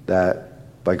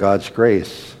that by God's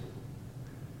grace,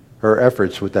 her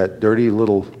efforts with that dirty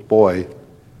little boy,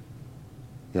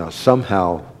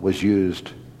 somehow was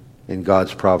used in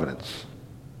God's providence.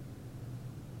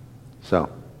 So,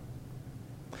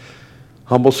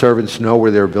 humble servants know where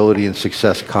their ability and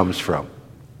success comes from.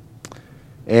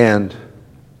 And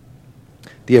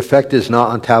the effect is not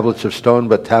on tablets of stone,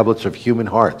 but tablets of human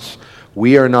hearts.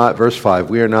 We are not, verse 5,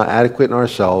 we are not adequate in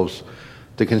ourselves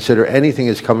to consider anything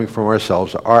as coming from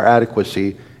ourselves. Our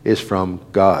adequacy is from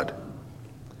God.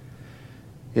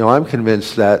 I'm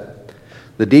convinced that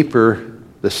the deeper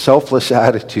the selfless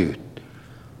attitude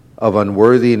of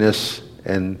unworthiness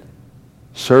and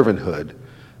servanthood,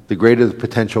 the greater the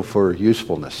potential for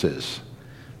usefulness is.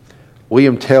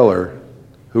 William Taylor,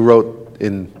 who wrote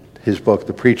in his book,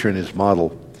 The Preacher and His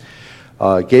Model,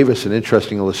 gave us an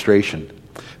interesting illustration.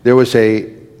 There was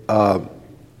a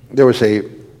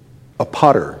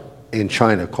potter in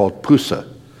China called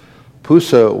Pusa.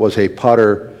 Pusa was a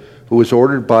potter who was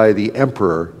ordered by the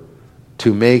emperor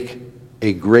to make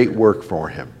a great work for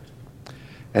him.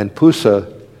 And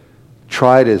Pusa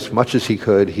tried as much as he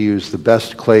could. He used the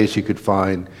best clays he could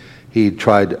find. He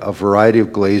tried a variety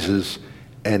of glazes,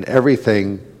 and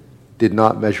everything did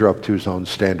not measure up to his own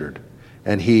standard.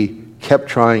 And he kept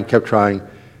trying,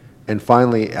 and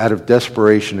finally, out of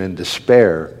desperation and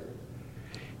despair,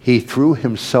 he threw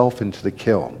himself into the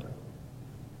kiln.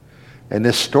 And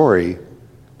this story,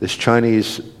 this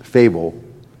Chinese fable,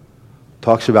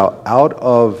 talks about out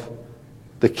of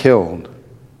the kiln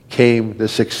came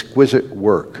this exquisite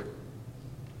work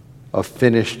of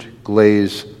finished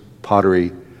glazed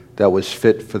pottery that was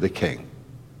fit for the king.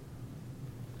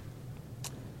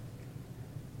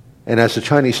 And as the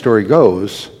Chinese story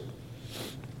goes,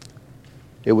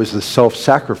 it was the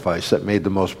self-sacrifice that made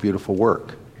the most beautiful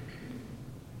work.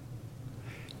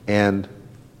 And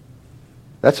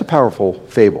that's a powerful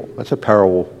fable. That's a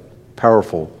powerful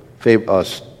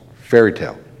fairy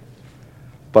tale.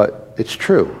 But it's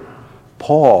true.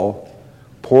 Paul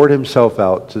poured himself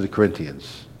out to the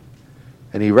Corinthians,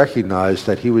 and he recognized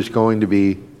that he was going to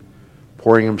be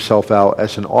pouring himself out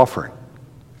as an offering.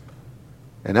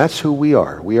 And that's who we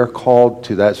are. We are called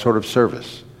to that sort of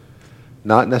service.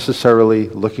 Not necessarily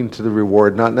looking to the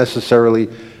reward, not necessarily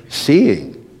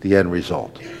seeing the end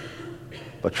result,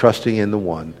 but trusting in the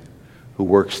one who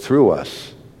works through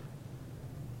us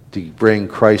to bring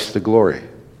Christ the glory.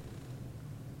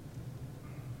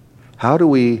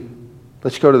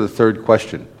 Let's go to the third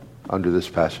question under this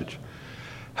passage.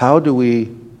 How do we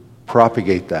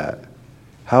propagate that?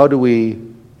 How do we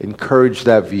encourage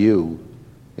that view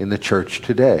in the church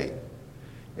today?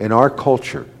 In our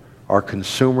culture, our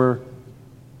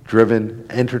consumer-driven,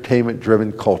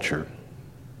 entertainment-driven culture,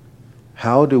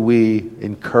 how do we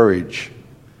encourage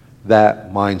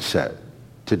that mindset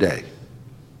today?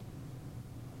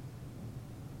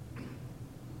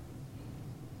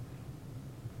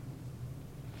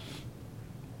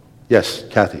 Yes,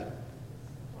 Kathy.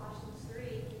 Colossians 3,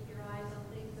 keep your eyes on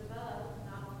things above,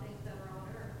 not on things that are on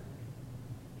earth.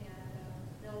 And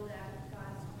know that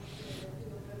God's going to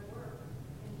do a good work,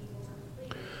 and He will complete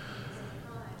it in His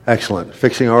own time. Excellent.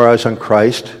 Fixing our eyes on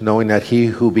Christ, knowing that He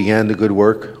who began the good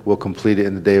work will complete it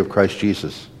in the day of Christ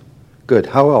Jesus. Good.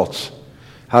 How else?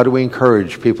 How do we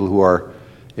encourage people who are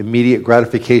immediate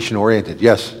gratification oriented?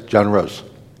 Yes, John Rose.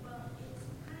 Well, it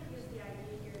kind of gives the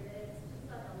idea here that it's just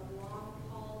like a long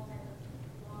haul type of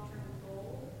long-term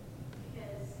goal,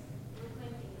 because we're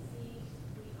planting seeds,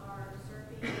 we are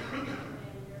serving when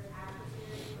there's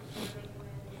adversaries, we're serving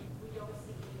when we don't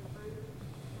see any fruit,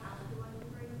 not the one who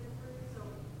brings the fruit. So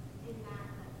in that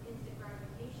instant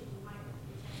gratification, you might be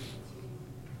tempted to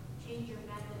change your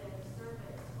method of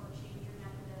service or change your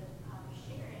method of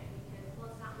sharing, because,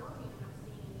 well, it's not working, I'm not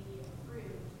seeing immediate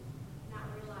fruit, not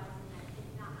realizing that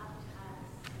it's not up to us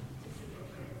to see the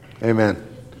fruit. Amen. Just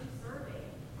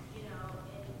keep serving,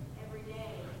 every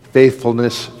day.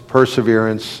 Faithfulness,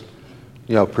 perseverance,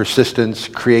 persistence,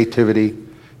 creativity,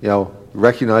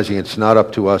 recognizing it's not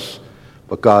up to us,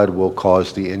 but God will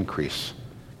cause the increase.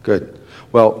 Good.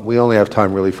 Well, we only have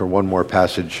time really for one more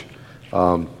passage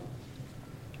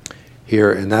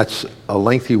here, and that's a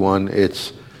lengthy one.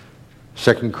 It's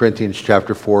 2 Corinthians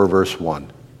chapter 4, verse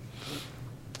 1,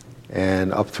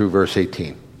 and up through verse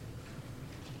 18.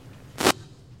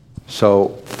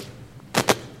 So,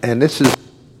 and this is...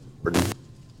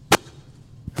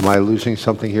 Am I losing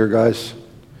something here, guys?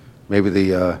 Maybe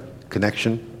the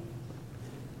connection?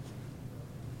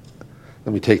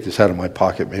 Let me take this out of my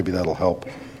pocket. Maybe that'll help.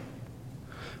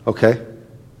 Okay.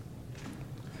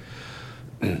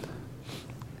 2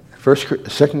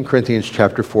 Corinthians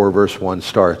chapter 4, verse 1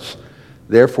 starts,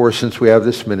 "Therefore, since we have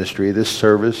this ministry, this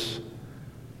service,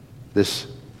 this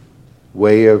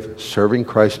way of serving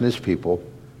Christ and His people,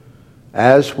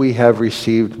 as we have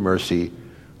received mercy,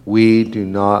 we do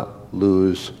not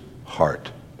lose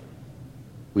heart."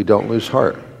 We don't lose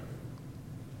heart.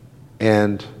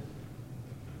 And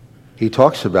he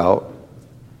talks about,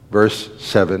 verse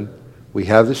 7, "We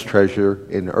have this treasure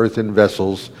in earthen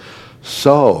vessels,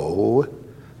 so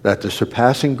that the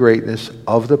surpassing greatness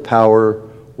of the power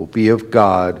will be of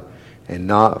God and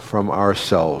not from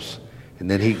ourselves."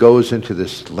 And then he goes into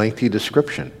this lengthy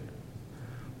description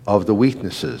of the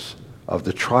weaknesses, of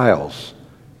the trials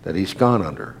that he's gone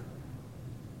under.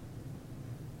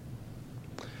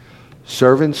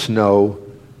 Servants know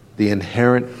the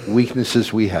inherent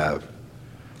weaknesses we have.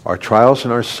 Our trials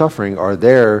and our suffering are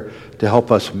there to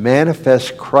help us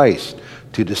manifest Christ,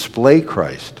 to display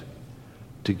Christ,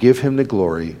 to give Him the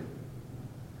glory,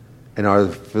 and are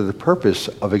for the purpose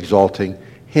of exalting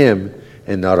Him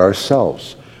and not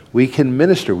ourselves. We can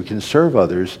minister, we can serve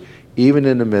others, even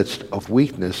in the midst of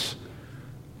weakness,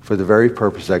 for the very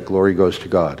purpose that glory goes to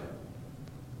God.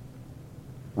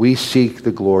 We seek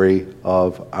the glory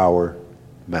of our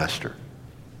Master.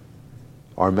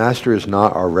 Our Master is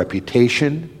not our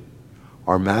reputation.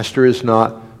 Our Master is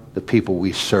not the people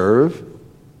we serve.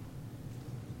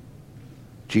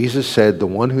 Jesus said, "The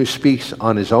one who speaks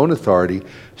on his own authority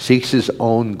seeks his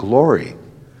own glory.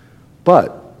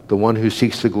 But the one who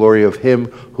seeks the glory of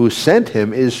Him who sent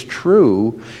him is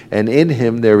true, and in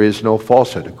him there is no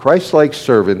falsehood." A Christ-like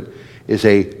servant is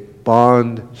a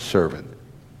bond servant.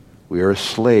 We are a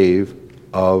slave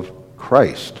of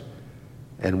Christ.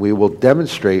 And we will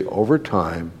demonstrate over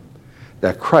time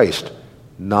that Christ,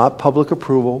 not public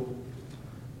approval,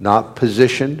 not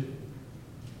position,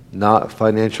 not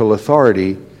financial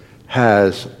authority,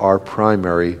 has our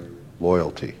primary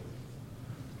loyalty.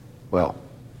 Well,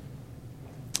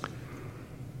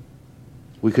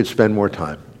 we could spend more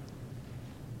time,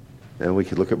 and we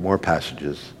could look at more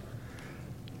passages,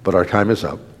 but our time is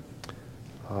up.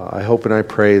 I hope and I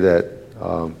pray that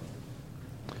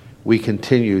we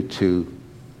continue to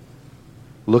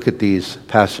look at these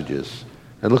passages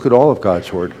and look at all of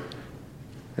God's Word,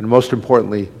 and most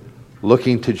importantly,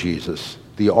 looking to Jesus,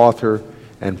 the author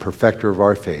and perfecter of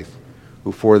our faith,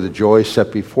 who for the joy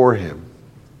set before Him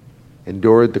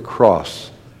endured the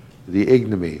cross, the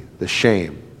ignominy, the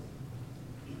shame,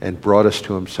 and brought us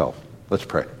to Himself. Let's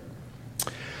pray.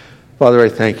 Father, I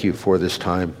thank You for this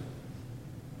time.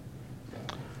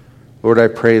 Lord, I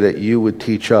pray that you would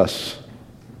teach us,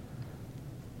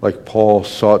 like Paul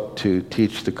sought to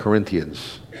teach the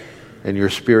Corinthians, and your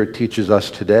Spirit teaches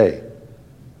us today,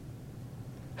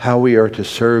 how we are to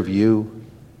serve you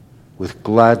with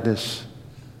gladness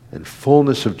and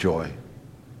fullness of joy.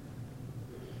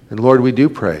 And Lord, we do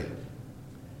pray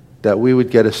that we would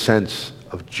get a sense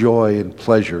of joy and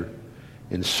pleasure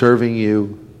in serving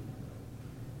you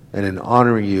and in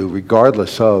honoring you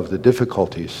regardless of the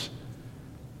difficulties,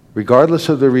 regardless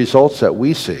of the results that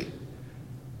we see,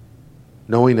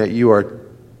 knowing that you are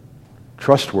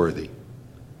trustworthy,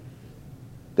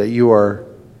 that you are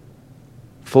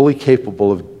fully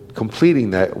capable of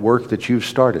completing that work that you've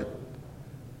started.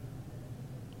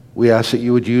 We ask that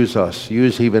you would use us,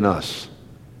 use even us,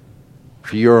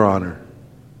 for your honor,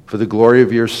 for the glory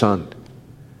of your Son,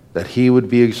 that he would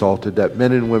be exalted, that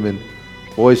men and women,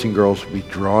 boys and girls would be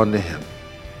drawn to him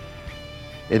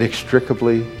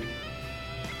inextricably,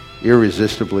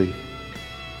 irresistibly,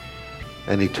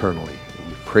 and eternally.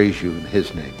 We praise you in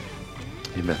his name.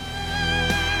 Amen.